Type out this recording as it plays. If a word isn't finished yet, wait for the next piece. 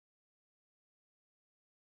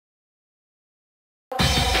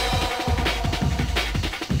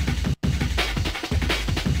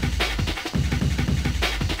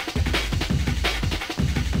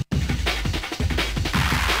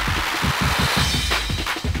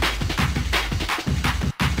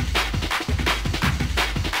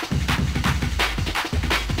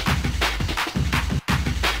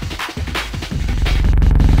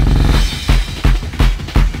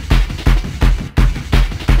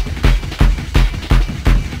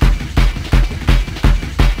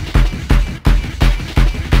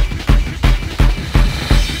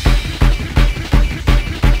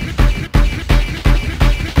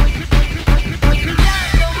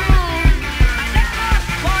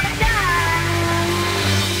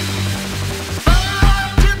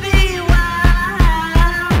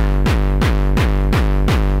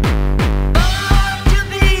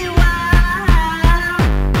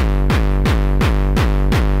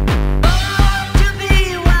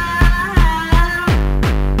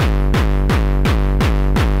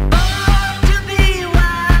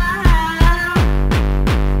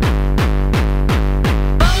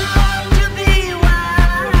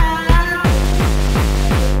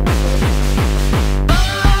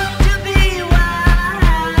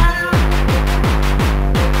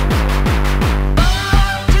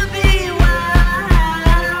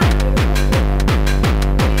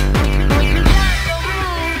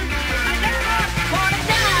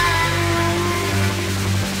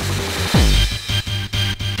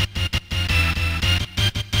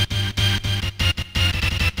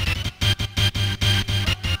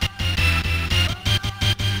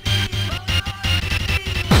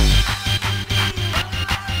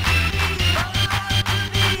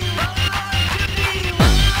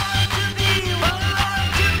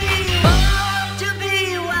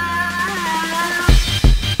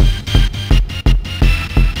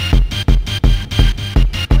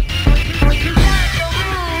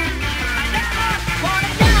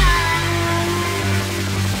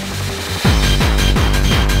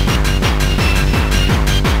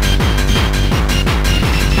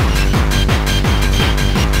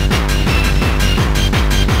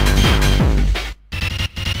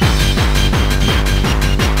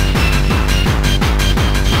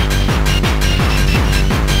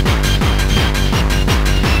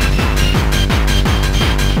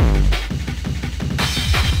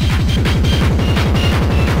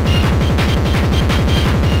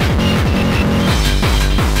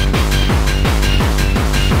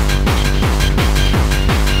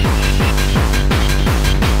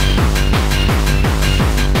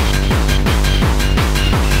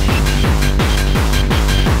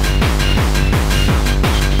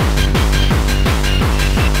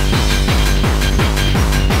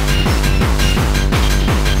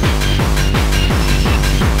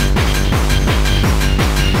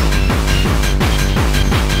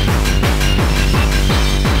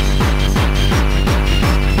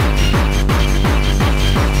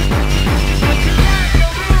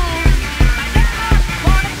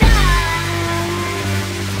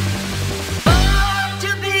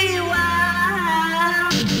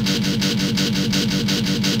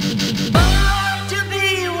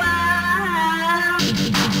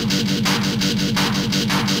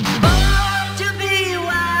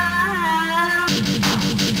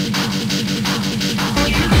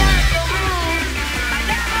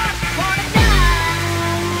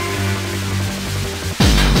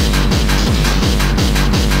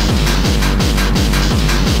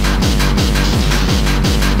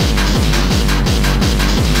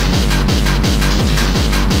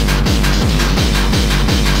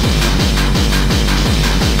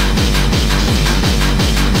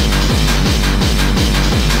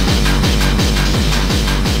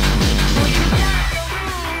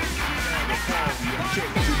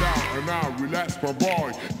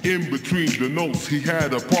In between the notes, he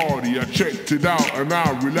had a party. I checked it out and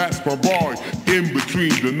I relaxed my body. In between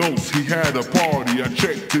the notes, he had a party. I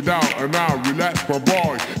checked it out and I relaxed my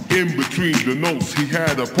body. In between the notes, he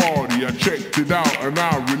had a party. I checked it out and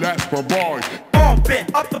I relaxed my body.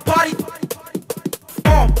 Bumping up the party.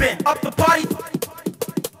 Bumping up the party.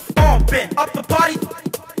 Bumping up the party.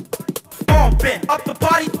 Bumping up the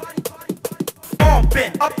party.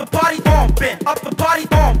 Bumping up the party. Bumping up the party.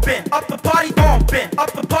 Bumping up the party. Bumping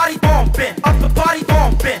up the party. Bumping up the party. Bumping up the party. Bumping up the party.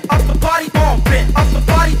 Bumping up the party. Bumping up the party. Bumping up the party. Bumping up the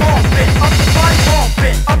party. Bumping up the party.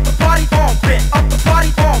 Bumping up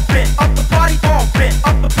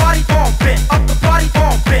the party. Bumping up the party. Bumping up the party.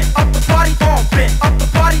 Bumping bumping up the party.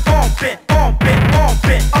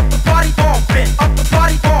 Bumping up the party. Bumping up the party. Bumping up the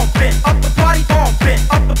party. Bumping up the party.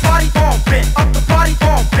 Bumping up the party.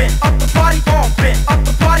 Bumping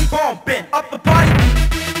up the party. Bumping up the party.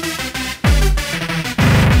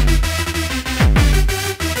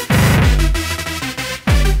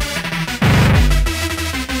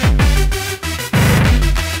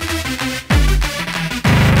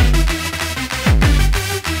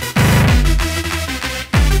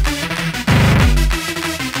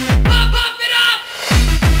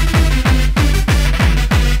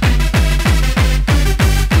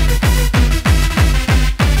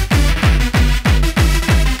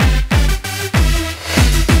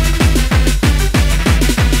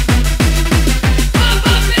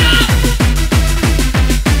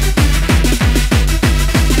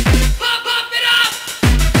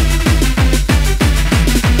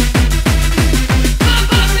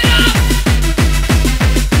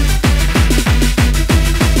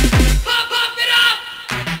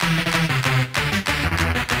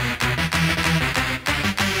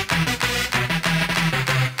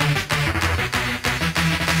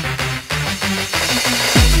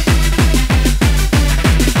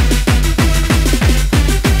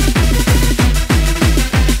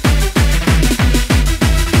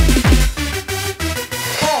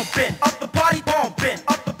 Up